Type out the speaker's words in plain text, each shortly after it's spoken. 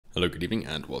Hello, good evening,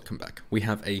 and welcome back. We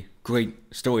have a great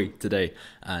story today,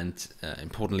 and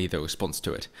importantly, the response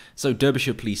to it. So,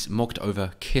 Derbyshire Police mocked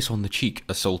over kiss on the cheek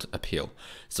assault appeal.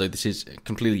 So, this is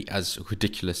completely as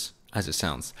ridiculous as it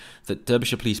sounds. That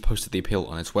Derbyshire Police posted the appeal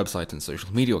on its website and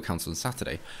social media accounts on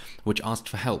Saturday, which asked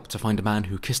for help to find a man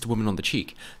who kissed a woman on the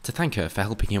cheek to thank her for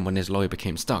helping him when his lorry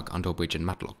became stuck under a bridge in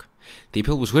Matlock. The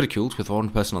appeal was ridiculed, with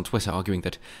one person on Twitter arguing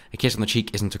that a kiss on the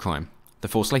cheek isn't a crime. The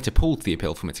force later pulled the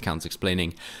appeal from its accounts,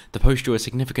 explaining the post drew a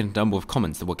significant number of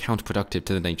comments that were counterproductive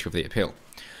to the nature of the appeal.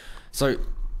 So,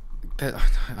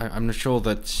 I'm not sure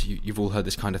that you've all heard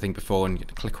this kind of thing before, and you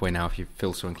can click away now if you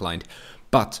feel so inclined.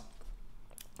 But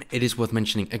it is worth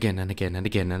mentioning again and again and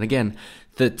again and again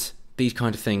that these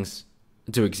kind of things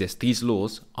do exist. These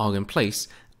laws are in place,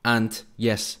 and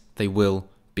yes, they will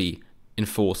be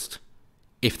enforced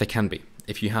if they can be.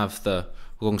 If you have the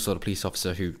wrong sort of police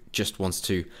officer who just wants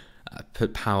to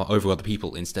put power over other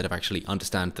people instead of actually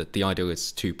understand that the idea is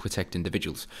to protect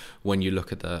individuals. When you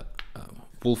look at the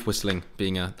wolf whistling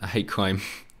being a hate crime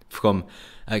from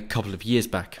a couple of years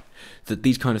back, that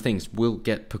these kind of things will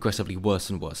get progressively worse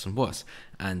and worse and worse.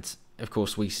 And of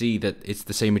course, we see that it's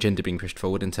the same agenda being pushed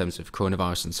forward in terms of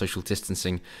coronavirus and social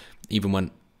distancing, even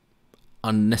when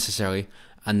unnecessary,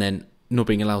 and then not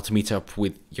being allowed to meet up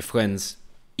with your friends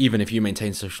even if you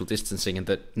maintain social distancing, and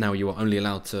that now you are only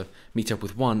allowed to meet up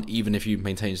with one, even if you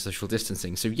maintain social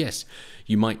distancing. So yes,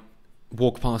 you might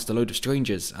walk past a load of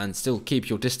strangers and still keep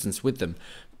your distance with them,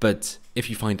 but if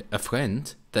you find a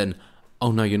friend, then,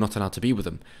 oh no, you're not allowed to be with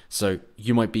them. So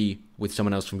you might be with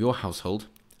someone else from your household,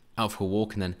 out for a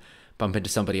walk, and then bump into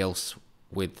somebody else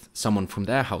with someone from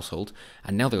their household,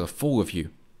 and now there are four of you.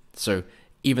 So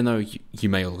even though you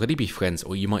may already be friends,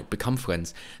 or you might become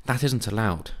friends, that isn't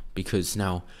allowed, because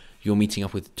now you're meeting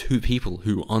up with two people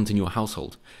who aren't in your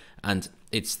household. And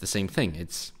it's the same thing.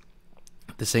 It's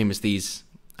the same as these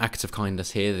acts of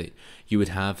kindness here that you would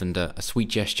have, and a sweet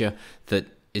gesture that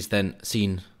is then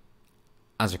seen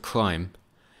as a crime,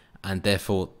 and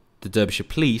therefore the Derbyshire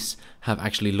Police have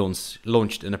actually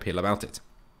launched an appeal about it.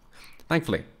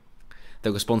 Thankfully,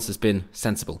 the response has been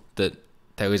sensible, that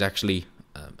there is actually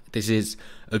this is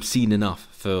obscene enough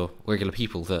for regular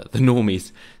people, the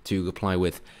normies, to reply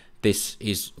with, "This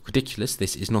is ridiculous,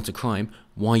 this is not a crime,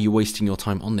 why are you wasting your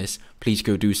time on this? Please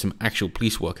go do some actual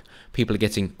police work. People are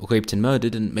getting raped and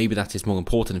murdered, and maybe that is more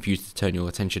important for you to turn your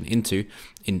attention into,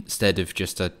 instead of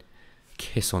just a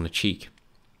kiss on the cheek."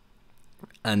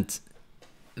 And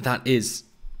that is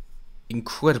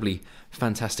incredibly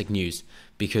fantastic news,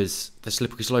 because the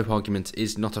slippery slope argument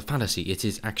is not a fallacy, it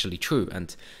is actually true,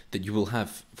 and that you will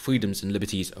have freedoms and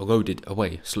liberties eroded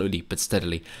away slowly but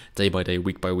steadily, day by day,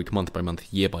 week by week, month by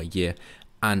month, year by year,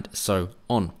 and so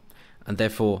on. And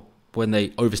therefore, when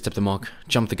they overstep the mark,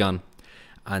 jump the gun,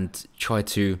 and try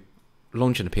to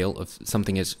launch an appeal of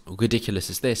something as ridiculous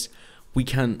as this, we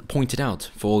can point it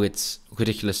out for its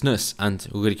ridiculousness and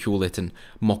ridicule it and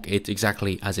mock it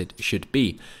exactly as it should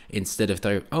be, instead of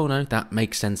though, oh no, that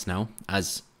makes sense now,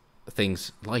 as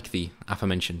things like the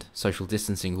aforementioned social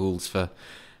distancing rules for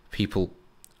people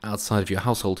outside of your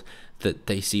household, that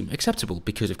they seem acceptable,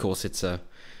 because of course it's a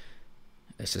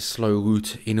slow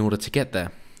route in order to get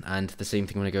there. And the same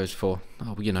thing when it goes for,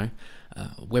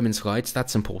 women's rights,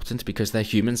 that's important because they're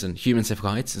humans and humans have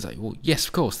rights. It's like, well, yes,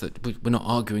 of course, that we're not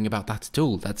arguing about that at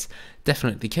all. That's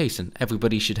definitely the case, and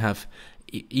everybody should have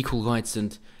equal rights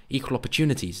and equal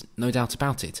opportunities, no doubt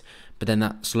about it. But then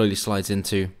that slowly slides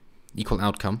into equal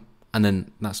outcome, and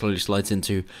then that slowly slides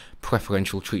into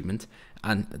preferential treatment,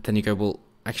 and then you go, well,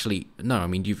 actually, no, I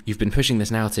mean, you've been pushing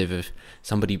this narrative of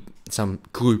some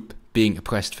group being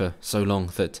oppressed for so long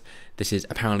that this is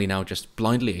apparently now just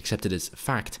blindly accepted as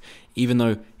fact, even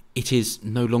though it is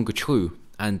no longer true.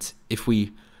 And if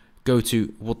we go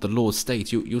to what the laws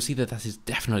state, you'll see that that is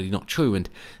definitely not true. And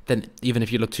then even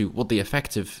if you look to what the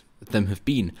effects of them have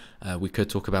been, we could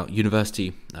talk about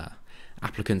university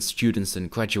applicants, students and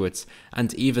graduates,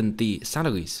 and even the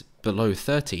salaries below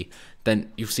 30, then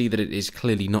you'll see that it is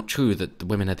clearly not true that the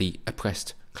women are the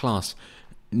oppressed class,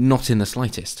 not in the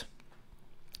slightest.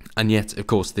 And yet, of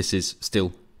course, this is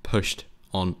still pushed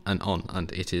on,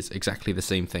 and it is exactly the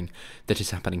same thing that is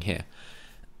happening here.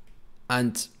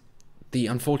 And the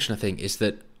unfortunate thing is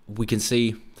that we can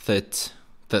see that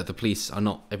the police are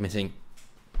not admitting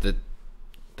that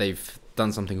they've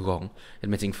done something wrong,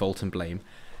 admitting fault and blame,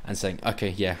 and saying, okay,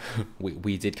 yeah,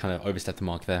 we did kind of overstep the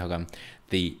mark there.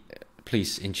 The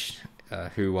police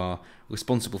who are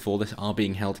responsible for this are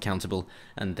being held accountable,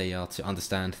 and they are to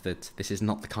understand that this is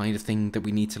not the kind of thing that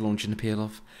we need to launch an appeal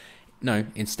of. No,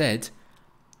 instead,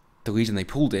 the reason they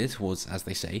pulled it was, as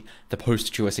they say, the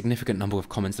post drew a significant number of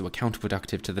comments that were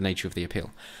counterproductive to the nature of the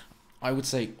appeal. I would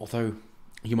say, although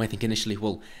you might think initially,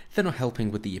 well, they're not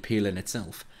helping with the appeal in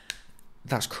itself.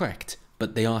 That's correct,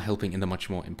 but they are helping in the much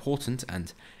more important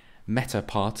and meta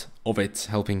part of it,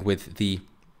 helping with the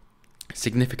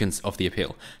significance of the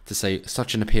appeal. To say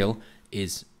such an appeal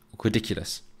is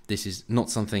ridiculous. This is not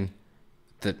something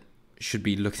that should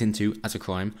be looked into as a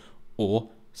crime or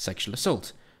sexual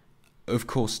assault. Of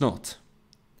course not.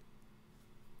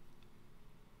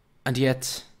 And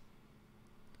yet,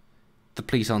 the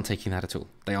police aren't taking that at all.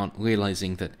 They aren't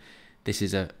realising that this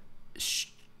is a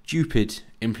stupid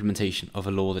implementation of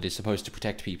a law that is supposed to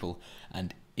protect people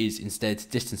and is instead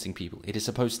distancing people. It is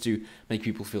supposed to make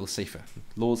people feel safer.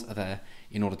 Laws are there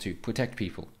in order to protect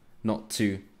people, not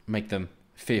to make them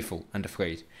fearful and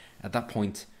afraid. At that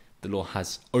point, the law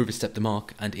has overstepped the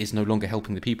mark and is no longer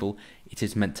helping the people it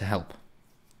is meant to help.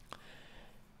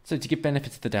 So to give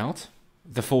benefit to the doubt,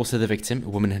 the forcer, the victim, a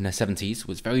woman in her 70s,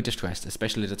 was very distressed,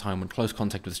 especially at a time when close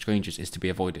contact with strangers is to be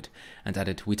avoided, and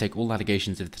added, "We take all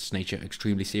allegations of this nature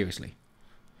extremely seriously."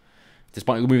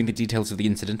 Despite removing the details of the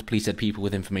incident, police said people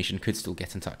with information could still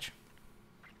get in touch.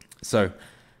 So,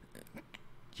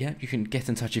 yeah, you can get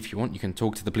in touch if you want. You can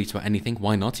talk to the police about anything.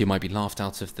 Why not? You might be laughed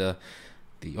out of the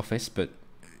office, but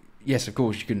yes, of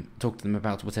course, you can talk to them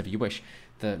about whatever you wish.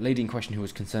 The lady in question who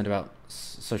was concerned about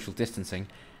social distancing,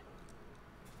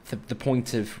 the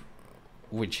point of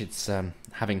which it's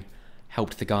having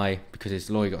helped the guy because his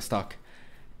lorry got stuck,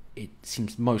 it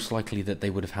seems most likely that they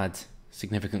would have had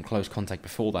significant close contact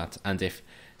before that, and if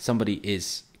somebody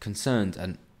is concerned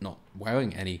and not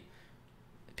wearing any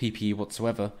PPE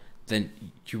whatsoever, then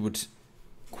you would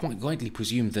quite likely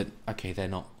presume that, okay, they're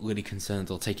not really concerned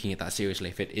or taking it that seriously.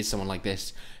 If it is someone like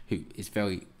this who is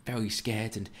very, very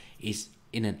scared and is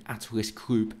in an at-risk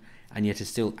group and yet is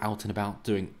still out and about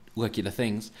doing regular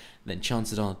things, then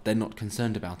chances are they're not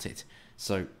concerned about it.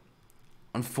 So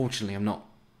unfortunately, I'm not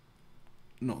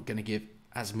going to give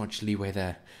as much leeway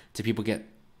there. Do people get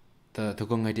the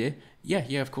wrong idea?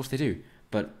 Yeah, of course they do.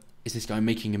 But is this guy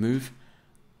making a move?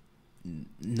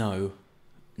 No.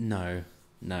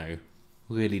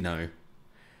 Really no.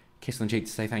 Kiss on the cheek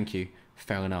to say thank you,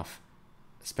 fair enough.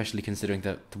 Especially considering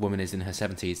that the woman is in her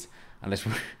 70s, unless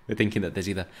we're thinking that there's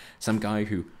either some guy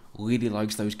who really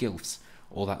likes those gilfs,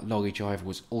 or that lorry driver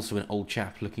was also an old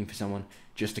chap looking for someone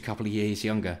just a couple of years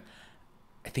younger.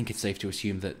 I think it's safe to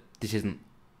assume that this isn't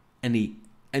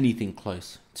anything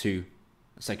close to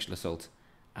sexual assault,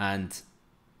 and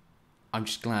I'm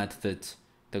just glad that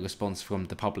the response from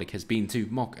the public has been to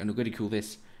mock and ridicule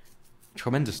this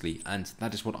tremendously, and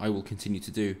that is what I will continue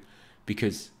to do,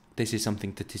 because this is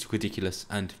something that is ridiculous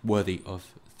and worthy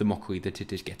of the mockery that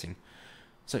it is getting.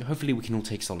 So hopefully we can all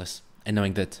take solace in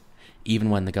knowing that even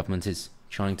when the government is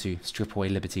trying to strip away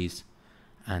liberties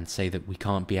and say that we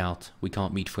can't be out, we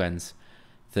can't meet friends,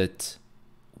 that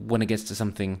when it gets to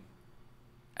something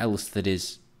else that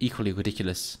is equally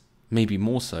ridiculous, maybe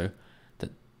more so,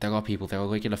 that there are people, there are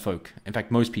regular folk, in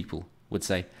fact most people would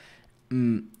say,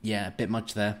 yeah, a bit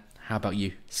much there, how about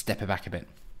you step it back a bit.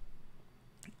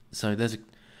 So there's a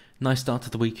nice start to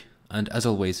the week, and as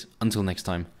always, until next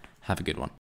time, have a good one.